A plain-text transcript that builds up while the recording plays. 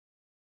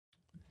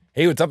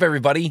Hey, what's up,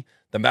 everybody?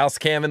 The mouse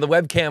cam and the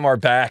webcam are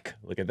back.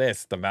 Look at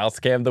this, the mouse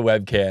cam, the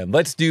webcam.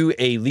 Let's do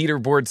a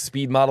leaderboard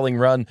speed modeling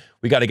run.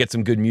 We got to get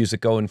some good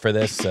music going for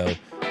this, so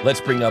let's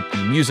bring up the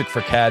music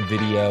for CAD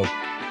video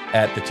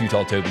at the Too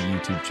Tall Toby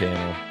YouTube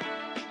channel.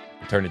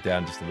 Turn it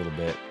down just a little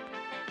bit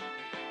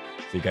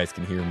so you guys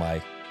can hear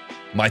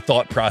my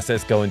thought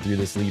process going through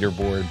this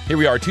leaderboard. Here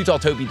we are,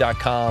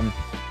 tootalltoby.com.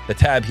 The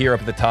tab here up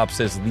at the top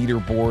says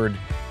leaderboard.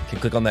 You can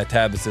click on that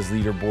tab that says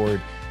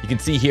leaderboard. You can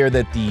see here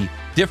that the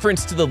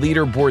difference to the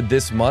leaderboard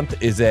this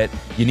month is that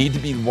you need to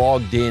be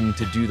logged in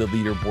to do the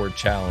leaderboard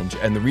challenge.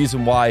 And the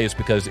reason why is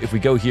because if we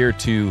go here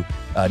to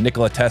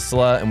Nikola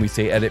Tesla and we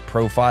say edit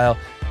profile,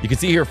 you can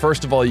see here,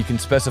 first of all, you can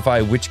specify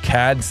which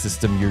CAD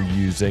system you're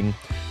using.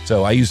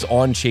 So I used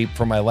onshape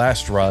for my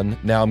last run.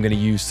 Now I'm going to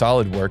use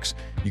SolidWorks.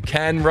 You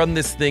can run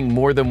this thing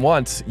more than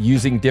once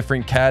using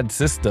different CAD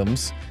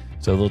systems.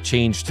 So they'll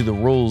change to the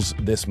rules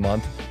this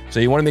month. So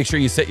you want to make sure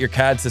you set your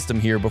CAD system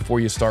here before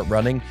you start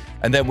running.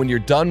 And then when you're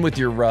done with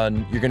your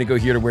run, you're going to go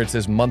here to where it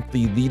says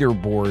monthly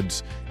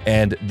leaderboards.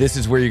 And this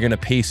is where you're going to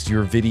paste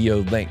your video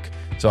link.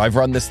 So I've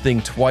run this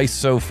thing twice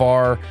so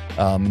far.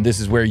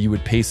 This is where you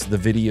would paste the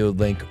video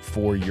link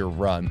for your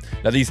run.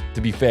 Now these,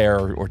 to be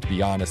fair, or to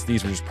be honest,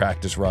 these were just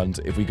practice runs.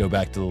 If we go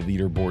back to the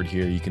leaderboard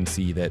here, you can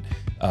see that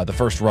the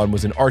first run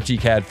was in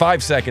ArchiCAD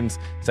 5 seconds.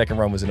 Second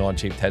run was in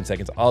Onshape 10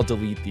 seconds. I'll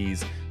delete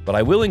these, but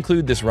I will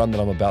include this run that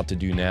I'm about to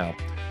do now.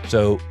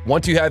 So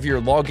once you have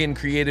your login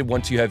created,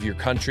 once you have your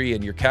country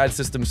and your CAD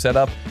system set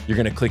up, you're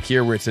going to click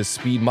here where it says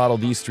speed model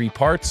these 3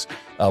 parts.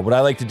 What I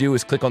like to do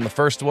is click on the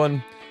first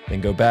one, then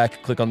go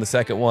back, click on the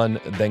second one,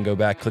 then go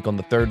back, click on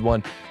the third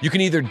one. You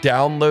can either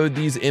download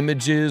these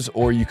images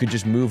or you could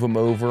just move them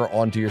over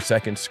onto your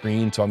second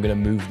screen. So I'm going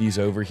to move these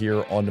over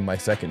here onto my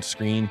second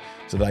screen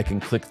so that I can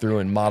click through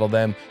and model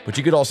them. But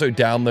you could also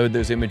download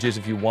those images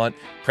if you want.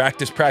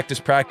 Practice, practice,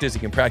 practice.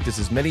 You can practice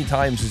as many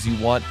times as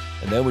you want.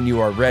 And then when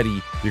you are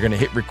ready, you're going to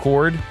hit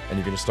record and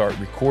you're going to start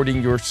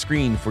recording your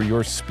screen for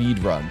your speed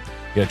run.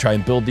 You're going to try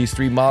and build these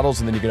 3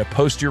 models, and then you're going to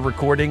post your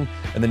recording,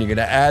 and then you're going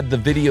to add the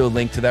video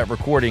link to that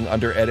recording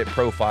under Edit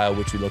Profile,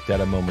 which we looked at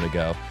a moment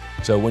ago.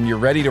 So when you're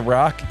ready to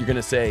rock, you're going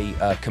to say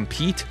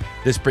compete.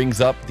 This brings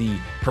up the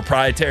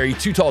proprietary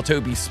Too Tall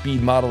Toby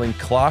speed modeling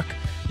clock.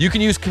 You can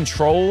use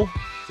control,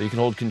 so you can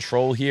hold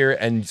control here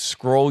and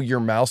scroll your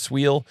mouse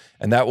wheel,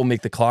 and that will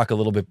make the clock a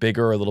little bit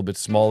bigger or a little bit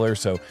smaller.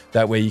 So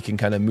that way you can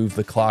kind of move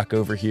the clock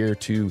over here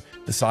to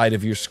the side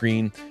of your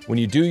screen. When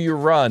you do your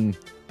run,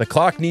 the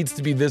clock needs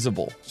to be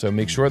visible. So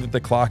make sure that the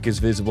clock is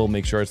visible.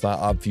 Make sure it's not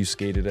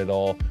obfuscated at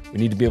all. We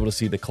need to be able to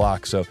see the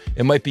clock. So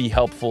it might be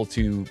helpful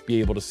to be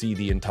able to see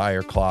the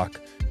entire clock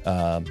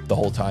the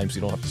whole time so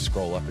you don't have to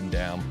scroll up and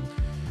down.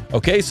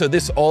 Okay, so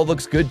this all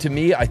looks good to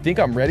me. I think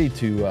I'm ready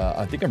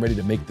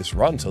to make this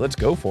run. So let's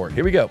go for it.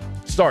 Here we go.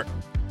 Start.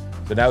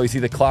 So now we see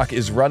the clock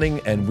is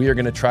running, and we are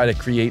going to try to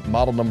create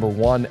model number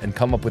 1 and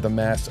come up with a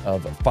mass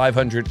of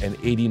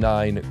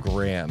 589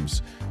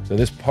 grams. So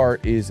this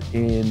part is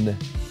in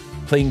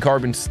plain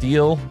carbon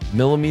steel,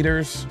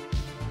 millimeters.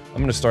 I'm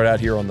going to start out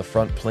here on the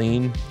front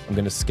plane. I'm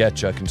going to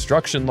sketch a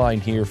construction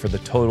line here for the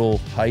total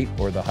height,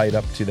 or the height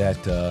up to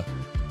that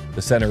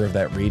the center of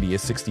that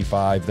radius,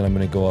 65. Then I'm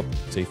going to go up,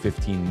 say,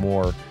 15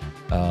 more,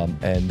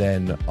 and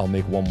then I'll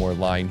make one more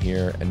line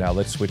here. And now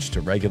let's switch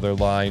to regular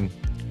line.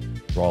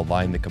 Draw a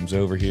line that comes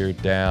over here,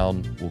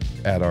 down. We'll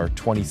add our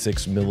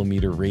 26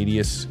 millimeter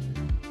radius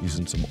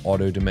using some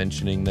auto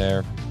dimensioning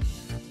there.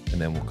 And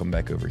then we'll come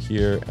back over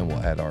here and we'll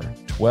add our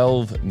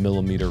 12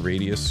 millimeter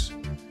radius.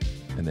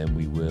 And then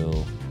we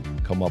will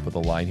come up with a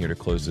line here to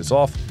close this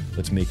off.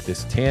 Let's make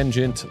this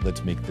tangent.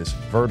 Let's make this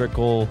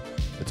vertical.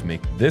 Let's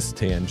make this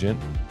tangent.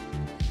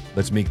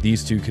 Let's make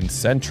these 2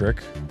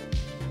 concentric.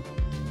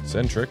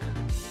 Concentric.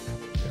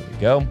 There we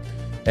go.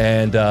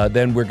 And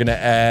then we're going to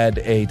add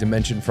a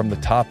dimension from the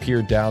top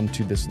here down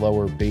to this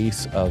lower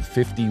base of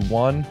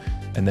 51.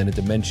 And then a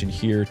dimension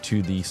here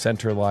to the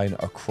center line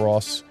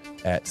across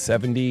at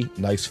 70.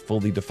 Nice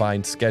fully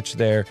defined sketch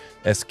there.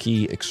 S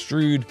key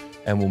extrude,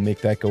 and we'll make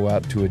that go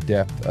out to a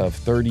depth of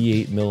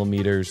 38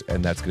 millimeters,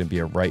 and that's going to be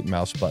a right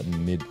mouse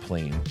button mid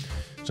plane.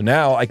 So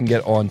now I can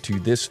get onto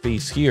this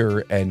face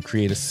here and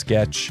create a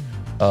sketch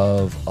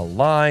of a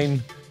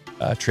line,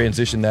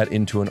 transition that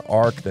into an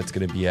arc that's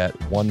going to be at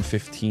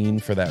 115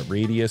 for that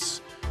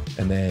radius,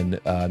 and then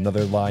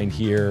another line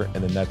here,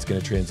 and then that's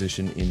going to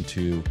transition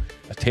into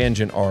a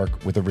tangent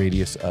arc with a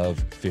radius of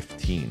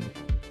 15.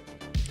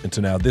 And so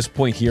now this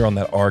point here on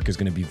that arc is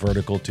going to be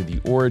vertical to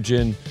the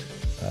origin.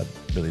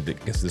 Really, I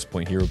guess this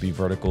point here will be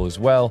vertical as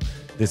well.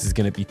 This is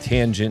going to be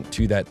tangent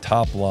to that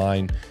top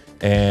line.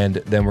 And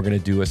then we're going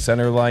to do a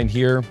center line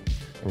here.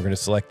 We're going to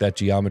select that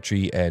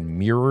geometry and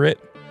mirror it.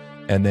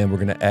 And then we're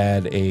going to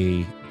add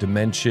a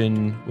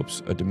dimension,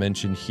 a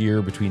dimension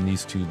here between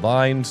these 2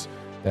 lines.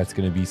 That's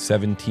going to be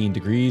 17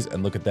 degrees.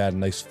 And look at that, a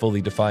nice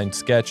fully defined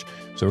sketch.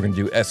 So we're going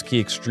to do S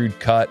key extrude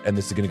cut, and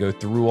this is going to go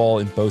through all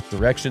in both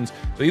directions.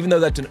 So even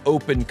though that's an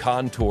open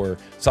contour,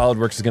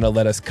 SolidWorks is going to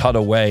let us cut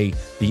away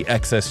the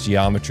excess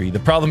geometry. The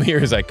problem here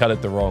is I cut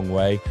it the wrong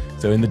way.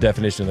 So in the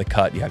definition of the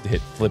cut, you have to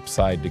hit flip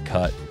side to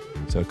cut.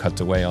 So it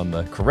cuts away on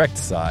the correct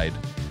side.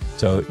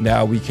 So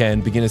now we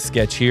can begin a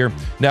sketch here.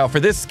 Now for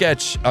this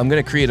sketch, I'm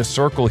gonna create a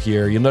circle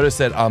here. You'll notice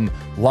that I'm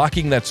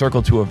locking that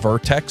circle to a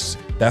vertex.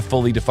 That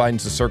fully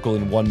defines the circle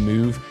in one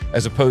move,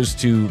 as opposed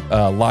to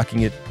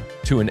locking it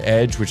to an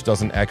edge, which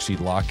doesn't actually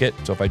lock it.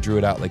 So if I drew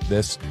it out like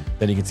this,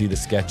 then you can see the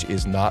sketch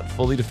is not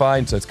fully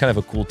defined. So it's kind of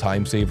a cool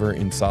time saver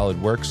in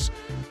SolidWorks.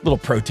 Little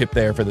pro tip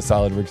there for the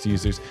SolidWorks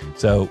users.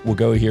 So we'll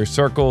go here,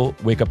 circle,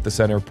 wake up the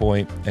center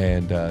point,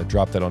 and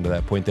drop that onto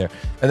that point there.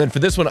 And then for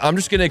this one, I'm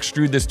just gonna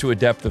extrude this to a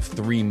depth of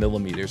 3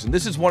 millimeters. And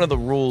this is one of the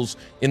rules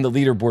in the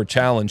leaderboard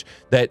challenge,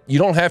 that you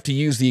don't have to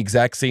use the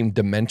exact same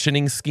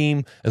dimensioning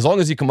scheme as long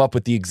as you come up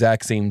with the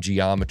exact same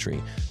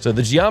geometry. So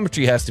the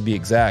geometry has to be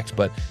exact,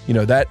 but you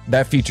know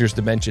that feature's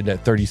dimensioned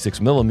at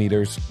 36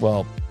 millimeters.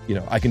 Well, you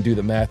know, I can do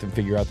the math and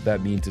figure out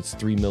that means it's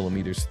 3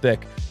 millimeters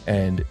thick,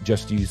 and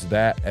just use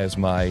that as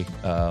my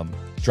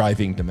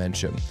driving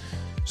dimension.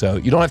 So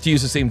you don't have to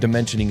use the same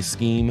dimensioning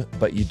scheme,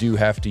 but you do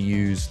have to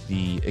use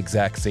the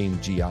exact same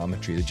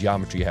geometry. The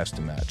geometry has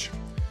to match.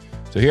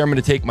 So here I'm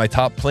going to take my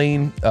top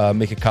plane,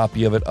 make a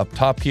copy of it up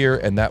top here,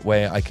 and that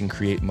way I can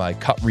create my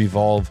cut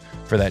revolve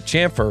for that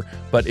chamfer.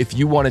 But if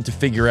you wanted to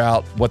figure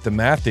out what the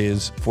math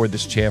is for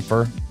this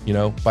chamfer, you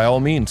know, by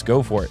all means,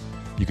 go for it.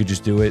 You could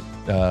just do it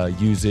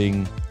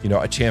using, you know,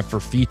 a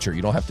chamfer feature.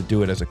 You don't have to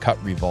do it as a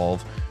cut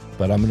revolve,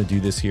 but I'm going to do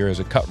this here as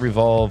a cut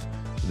revolve.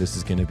 So this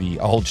is going to be,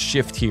 I'll hold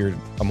shift here.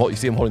 You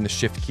see I'm holding the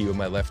shift key with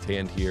my left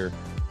hand here.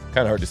 Kind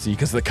of hard to see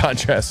because of the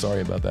contrast,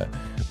 sorry about that.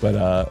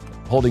 But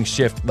holding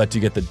shift lets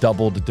you get the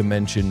doubled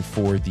dimension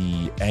for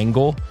the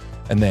angle,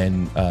 and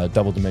then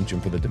double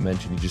dimension for the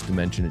dimension. You just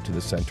dimension it to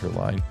the center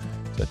line.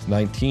 So that's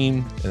 19,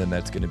 and then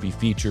that's going to be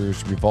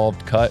features,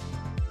 revolved cut.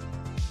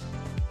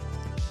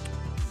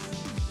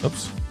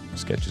 Oops,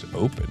 sketch is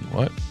open,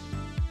 what?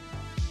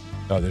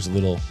 Oh, there's a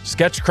little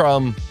sketch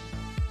crumb.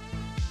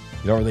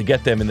 You don't really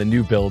get them in the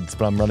new builds,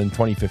 but I'm running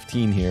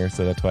 2015 here,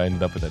 so that's why I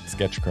ended up with that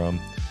sketch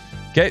crumb.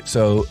 Okay,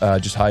 so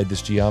just hide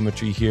this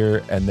geometry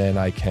here, and then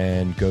I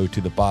can go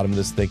to the bottom of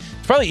this thing.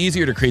 It's probably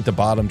easier to create the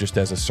bottom just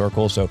as a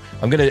circle, so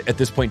I'm gonna, at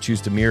this point,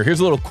 choose to mirror. Here's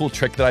a little cool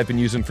trick that I've been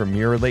using for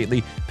mirror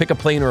lately. Pick a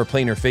plane or a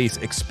planar face,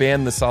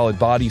 expand the solid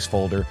bodies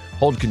folder,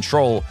 hold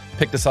control,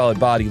 pick the solid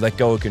body, let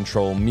go of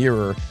control,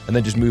 mirror, and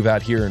then just move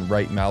out here and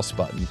right mouse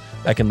button.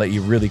 That can let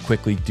you really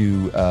quickly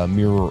do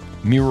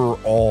mirror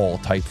all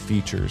type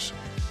features.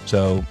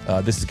 So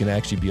this is going to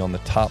actually be on the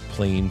top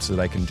plane so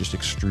that I can just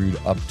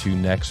extrude up to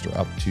next, or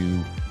up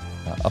to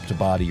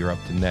body, or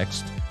up to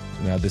next.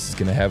 So now this is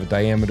going to have a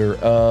diameter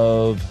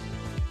of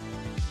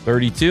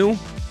 32,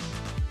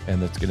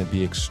 and that's going to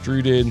be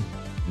extruded,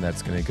 and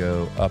that's going to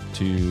go up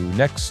to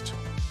next.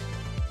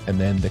 And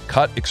then the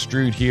cut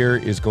extrude here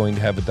is going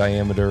to have a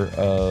diameter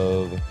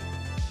of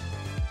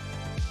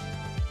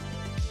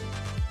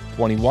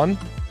 21,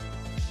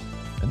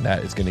 and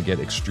that is going to get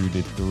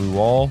extruded through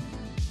all.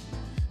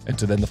 And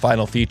so then the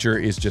final feature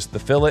is just the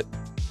fillet.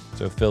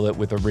 So fillet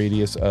with a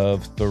radius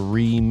of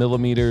 3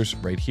 millimeters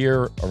right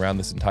here around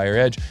this entire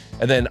edge.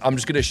 And then I'm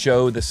just gonna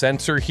show the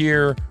sensor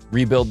here,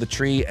 rebuild the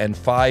tree, and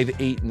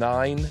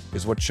 589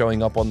 is what's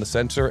showing up on the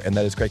sensor, and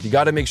that is correct. You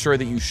gotta make sure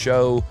that you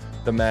show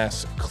the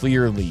mass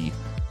clearly.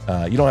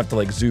 You don't have to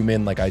like zoom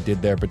in like I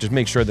did there, but just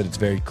make sure that it's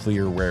very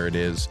clear where it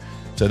is.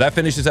 So that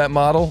finishes that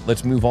model.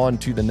 Let's move on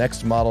to the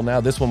next model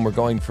now. This one we're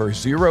going for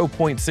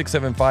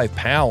 0.675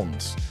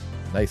 pounds.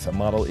 Nice, a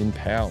model in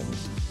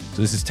pounds.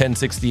 So this is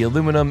 1060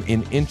 aluminum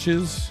in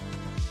inches.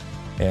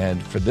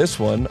 And for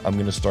this one, I'm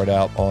gonna start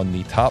out on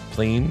the top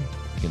plane.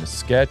 I'm gonna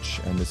sketch,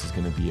 and this is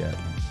gonna be at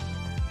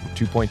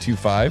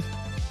 2.25.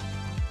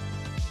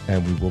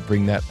 And we will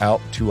bring that out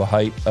to a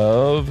height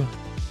of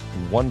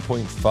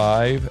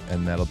 1.5,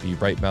 and that'll be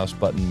right mouse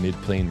button, mid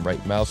plane,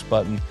 right mouse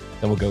button.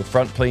 Then we'll go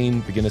front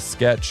plane, begin a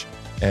sketch,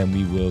 and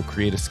we will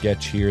create a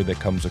sketch here that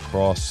comes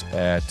across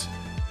at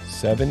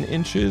 7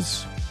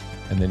 inches.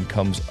 And then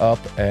comes up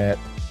at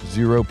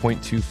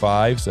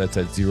 0.25, so that's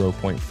at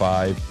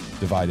 0.5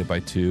 divided by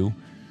 2.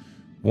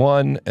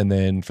 1, and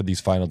then for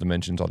these final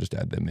dimensions, I'll just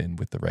add them in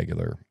with the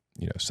regular,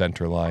 you know,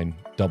 center line,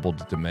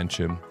 doubled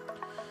dimension.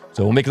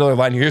 So we'll make another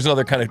line here. Here's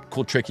another kind of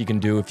cool trick you can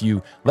do. If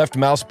you left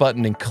mouse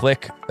button and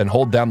click and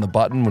hold down the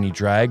button when you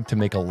drag to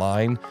make a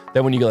line,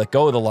 then when you let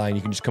go of the line,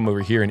 you can just come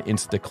over here and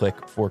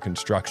insta-click for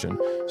construction.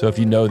 So if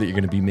you know that you're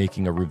going to be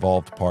making a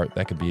revolved part,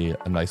 that could be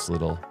a nice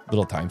little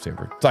time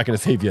saver. It's not going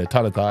to save you a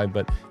ton of time,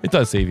 but it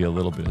does save you a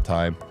little bit of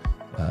time,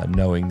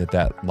 knowing that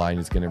that line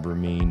is going to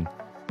remain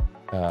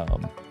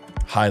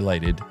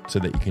highlighted so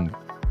that you can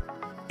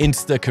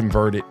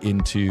insta-convert it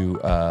into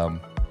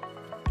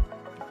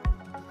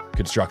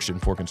construction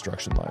for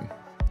construction line.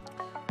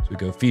 So we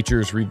go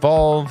features,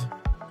 revolve.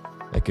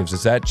 That gives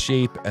us that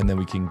shape, and then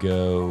we can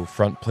go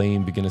front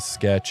plane, begin a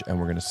sketch, and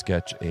we're going to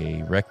sketch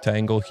a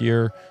rectangle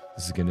here.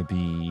 This is going to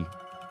be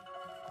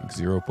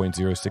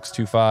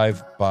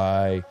 0.0625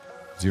 by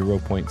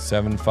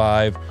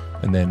 0.75,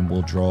 and then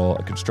we'll draw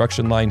a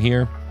construction line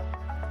here.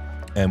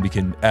 and we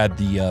can add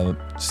the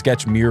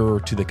sketch mirror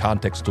to the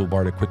context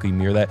toolbar to quickly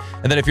mirror that.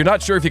 And then if you're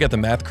not sure if you got the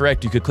math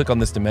correct, you could click on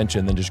this dimension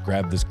and then just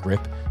grab this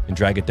grip and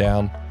drag it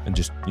down and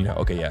just, you know,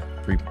 okay, yeah,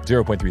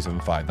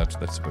 0.375, that's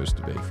supposed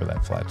to be for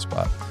that flat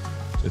spot.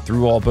 So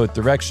through all both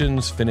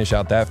directions, finish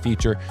out that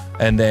feature.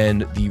 And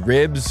then the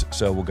ribs,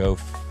 so we'll go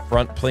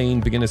front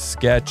plane, begin to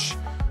sketch,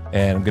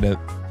 and I'm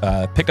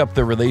gonna pick up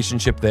the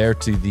relationship there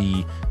to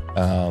the,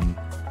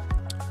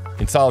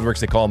 in SolidWorks,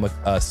 they call them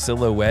a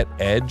silhouette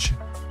edge.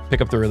 Pick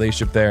up the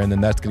relationship there, and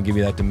then that's going to give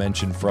you that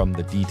dimension from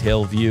the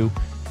detail view.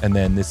 And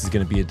then this is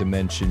going to be a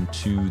dimension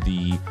to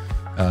the,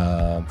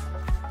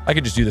 I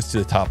could just do this to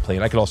the top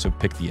plane. I could also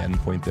pick the end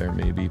point there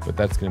maybe, but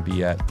that's going to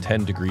be at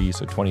 10 degrees,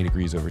 so 20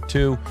 degrees over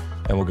 2.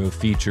 And we'll go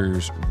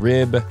features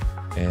rib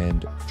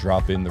and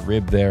drop in the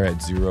rib there at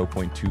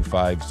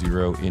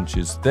 0.250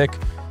 inches thick.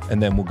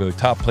 And then we'll go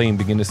top plane,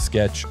 begin to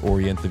sketch,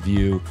 orient the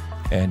view,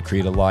 and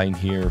create a line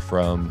here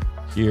from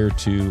here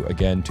to,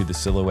 again, to the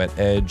silhouette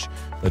edge.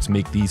 Let's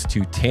make these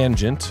two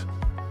tangent,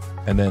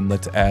 and then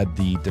let's add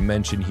the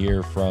dimension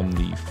here from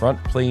the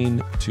front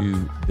plane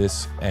to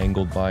this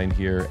angled line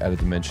here at a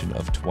dimension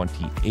of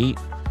 28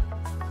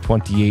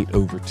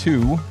 over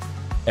 2,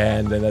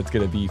 and then that's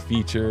going to be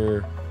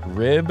feature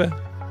rib,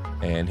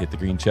 and hit the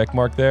green check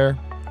mark there.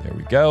 There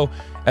we go.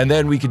 And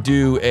then we could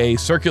do a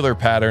circular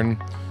pattern,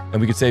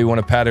 and we could say we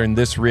want to pattern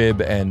this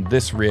rib, and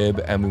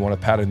we want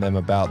to pattern them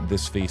about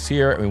this face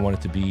here, and we want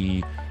it to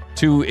be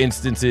 2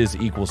 instances,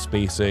 equal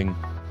spacing.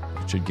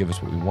 It should give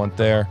us what we want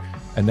there.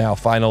 And now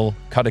final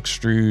cut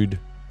extrude.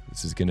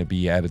 This is going to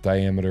be at a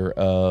diameter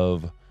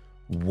of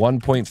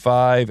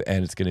 1.5,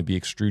 and it's going to be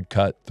extrude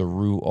cut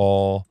through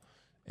all.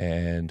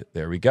 And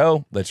there we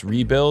go. Let's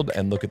rebuild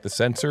and look at the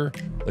sensor.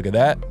 Look at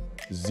that,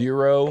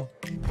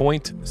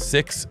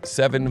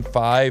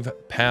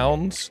 0.675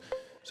 pounds.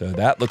 So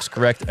that looks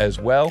correct as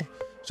well.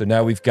 So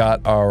now we've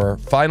got our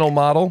final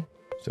model.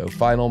 So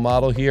final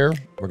model here,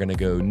 we're going to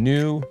go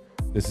new.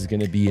 This is going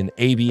to be an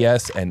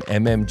ABS and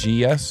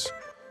MMGS.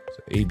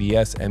 So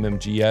ABS,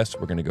 MMGS,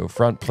 we're going to go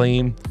front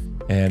plane,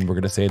 and we're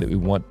going to say that we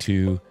want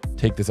to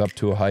take this up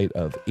to a height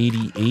of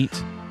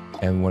 88,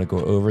 and we want to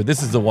go over.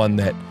 This is the one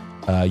that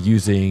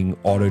using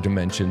auto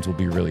dimensions will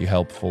be really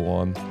helpful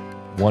on.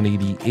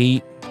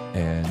 188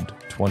 and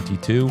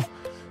 22.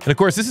 And of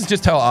course, this is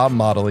just how I'm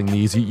modeling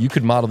these. You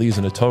could model these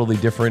in a totally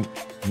different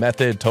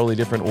method, totally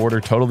different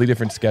order, totally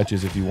different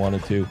sketches if you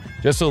wanted to,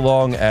 just so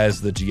long as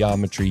the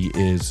geometry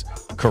is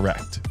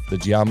correct. The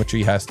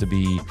geometry has to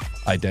be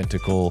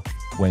identical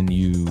when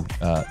you're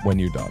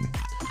done.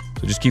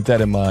 So just keep that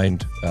in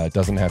mind. It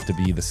doesn't have to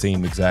be the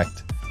same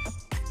exact,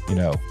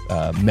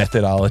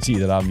 methodology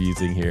that I'm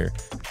using here.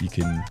 You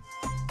can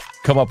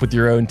come up with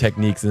your own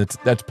techniques, and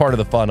that's part of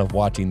the fun of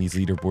watching these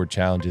leaderboard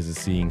challenges, is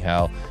seeing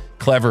how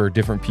clever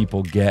different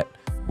people get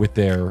with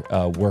their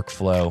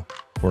workflow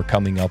for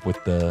coming up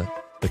with the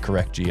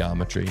correct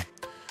geometry.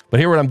 But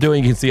here what I'm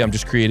doing, you can see I'm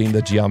just creating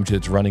the geometry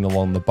that's running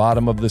along the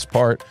bottom of this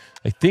part.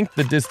 I think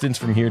the distance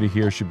from here to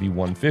here should be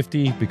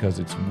 150 because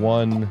it's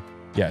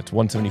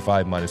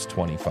 175 minus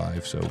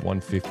 25. So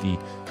 150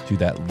 to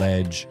that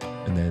ledge.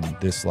 And then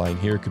this line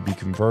here could be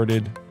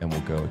converted, and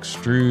we'll go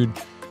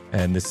extrude.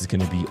 And this is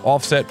going to be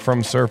offset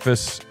from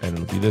surface, and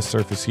it'll be this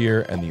surface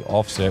here, and the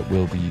offset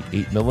will be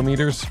 8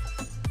 millimeters.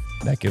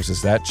 That gives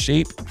us that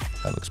shape.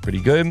 That looks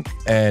pretty good.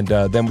 And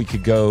then we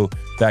could go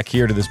back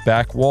here to this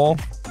back wall,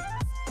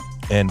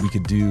 and we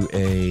could do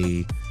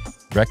a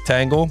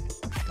rectangle.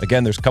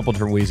 Again, there's a couple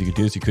different ways you could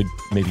do this. You could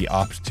maybe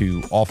opt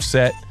to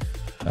offset,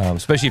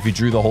 especially if you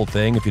drew the whole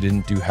thing. If you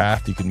didn't do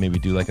half, you could maybe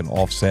do like an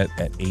offset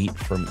at 8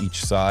 from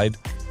each side.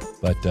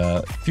 But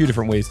a few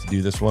different ways to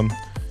do this one.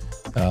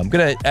 I'm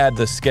gonna add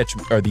the sketch,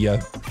 or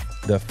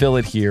the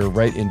fillet here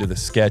right into the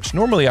sketch.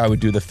 Normally I would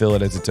do the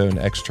fillet as its own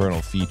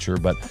external feature,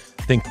 but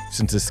I think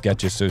since this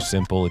sketch is so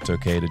simple, it's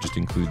okay to just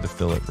include the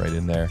fillet right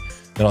in there.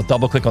 Then I'll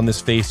double click on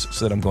this face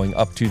so that I'm going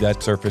up to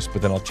that surface,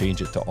 but then I'll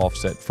change it to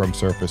offset from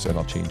surface, and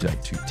I'll change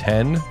that to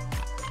 10.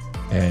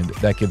 And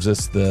that gives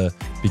us the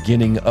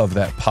beginning of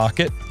that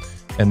pocket.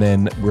 And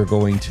then we're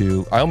going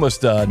to, I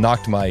almost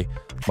knocked my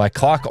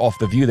clock off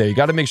the view there. You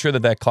got to make sure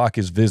that that clock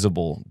is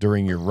visible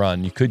during your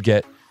run. You could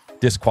get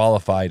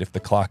disqualified if the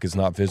clock is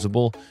not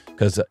visible,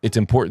 because it's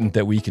important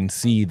that we can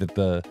see that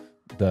the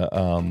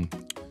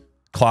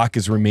clock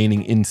is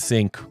remaining in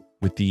sync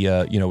with the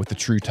with the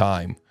true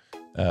time,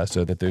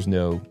 so that there's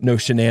no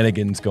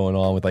shenanigans going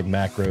on with like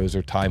macros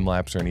or time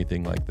lapse or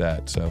anything like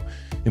that. So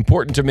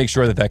important to make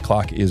sure that that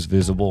clock is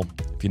visible.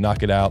 If you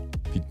knock it out,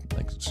 if you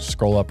like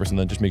scroll up or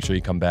something, just make sure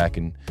you come back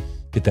and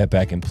get that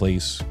back in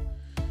place.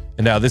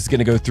 And now this is going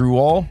to go through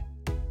all.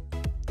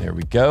 There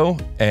we go.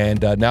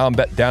 And now I'm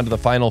down to the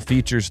final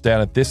features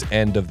down at this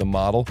end of the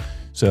model.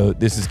 So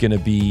this is going to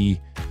be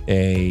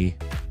a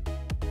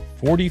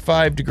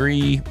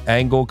 45-degree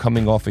angle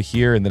coming off of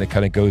here, and then it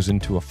kind of goes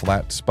into a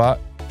flat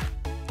spot.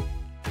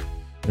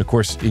 And of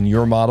course, in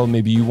your model,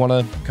 maybe you want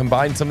to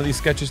combine some of these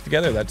sketches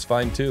together. That's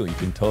fine too. You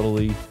can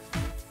totally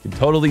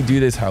do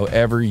this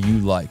however you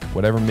like.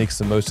 Whatever makes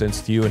the most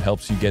sense to you and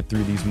helps you get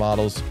through these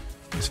models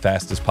as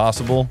fast as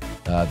possible.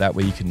 That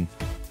way you can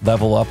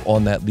level up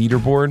on that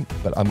leaderboard,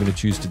 but I'm going to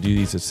choose to do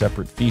these as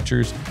separate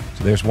features.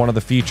 So there's one of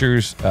the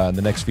features.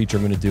 The next feature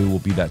I'm going to do will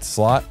be that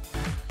slot.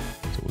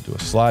 So we'll do a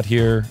slot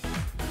here,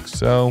 like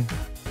so.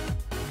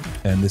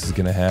 And this is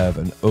going to have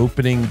an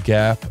opening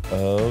gap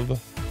of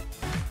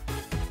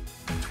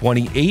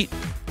 28.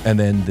 And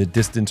then the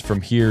distance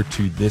from here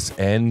to this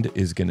end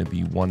is going to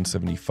be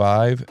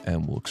 175.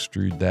 And we'll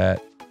extrude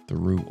that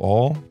through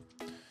all.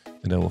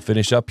 And then we'll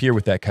finish up here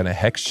with that kind of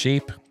hex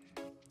shape.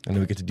 And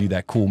then we get to do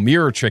that cool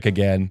mirror trick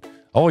again.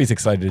 Always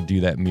excited to do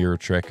that mirror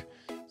trick.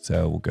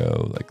 So we'll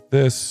go like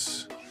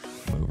this,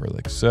 over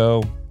like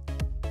so,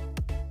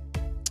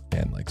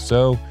 and like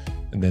so.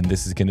 And then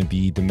this is going to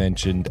be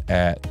dimensioned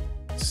at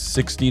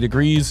 60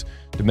 degrees.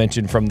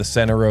 Dimension from the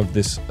center of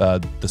this,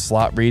 the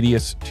slot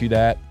radius to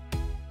that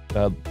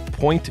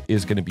point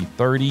is going to be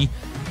 30.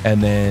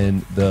 And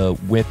then the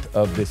width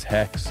of this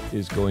hex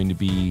is going to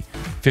be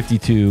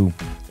 52/2.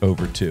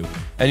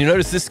 And you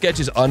notice this sketch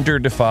is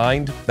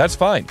underdefined. That's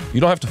fine.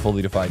 You don't have to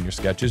fully define your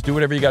sketches. Do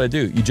whatever you got to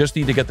do. You just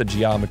need to get the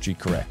geometry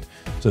correct.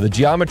 So the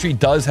geometry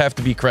does have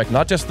to be correct,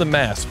 not just the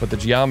mass, but the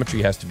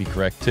geometry has to be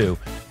correct too.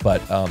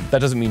 But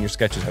that doesn't mean your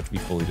sketches have to be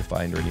fully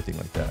defined or anything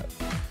like that.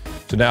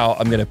 So now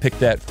I'm going to pick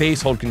that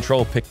face, hold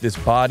control, pick this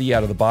body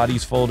out of the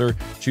bodies folder,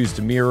 choose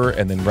to mirror,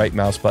 and then right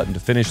mouse button to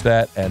finish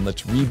that. And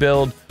let's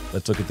rebuild.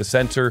 Let's look at the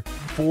center,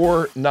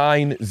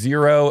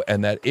 490,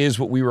 and that is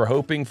what we were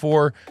hoping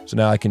for. So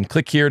now I can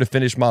click here to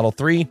finish model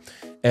 3,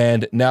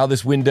 and now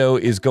this window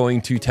is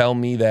going to tell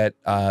me that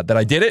that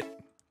I did it.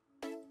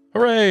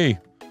 Hooray!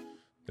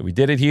 So we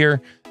did it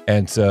here,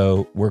 and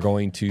so we're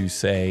going to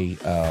say,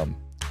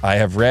 I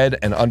have read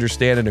and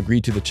understand and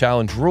agreed to the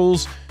challenge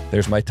rules.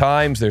 There's my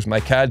times, there's my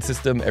CAD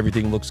system,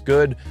 everything looks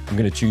good. I'm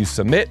going to choose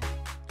submit,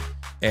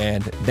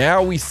 and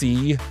now we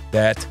see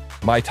that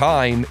my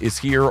time is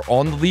here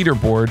on the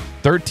leaderboard,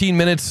 13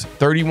 minutes,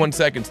 31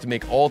 seconds to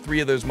make all 3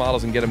 of those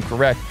models and get them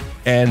correct.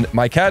 And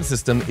my CAD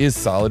system is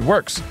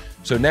SolidWorks.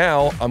 So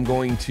now I'm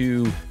going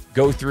to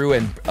go through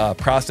and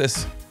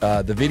process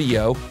the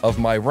video of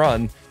my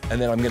run, and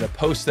then I'm going to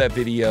post that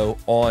video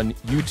on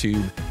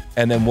YouTube.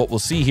 And then what we'll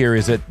see here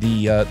is that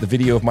the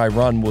video of my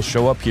run will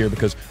show up here,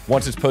 because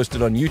once it's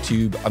posted on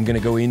YouTube, I'm going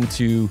to go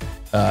into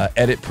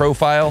edit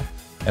profile.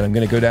 And I'm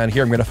going to go down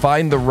here. I'm going to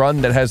find the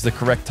run that has the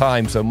correct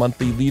time. So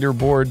monthly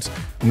leaderboards.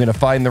 I'm going to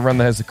find the run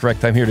that has the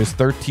correct time. Here it is,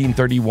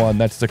 13:31.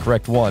 That's the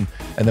correct one.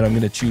 And then I'm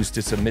going to choose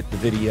to submit the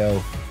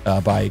video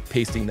by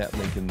pasting that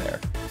link in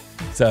there.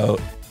 So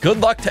good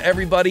luck to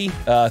everybody.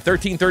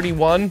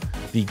 13:31.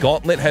 The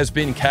gauntlet has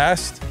been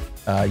cast.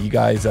 You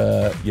guys,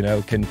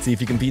 can see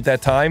if you can beat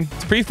that time.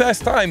 It's a pretty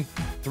fast time.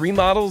 3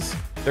 models,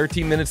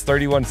 13 minutes,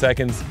 31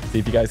 seconds. See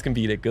if you guys can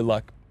beat it. Good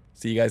luck.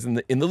 See you guys in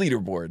the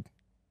leaderboard.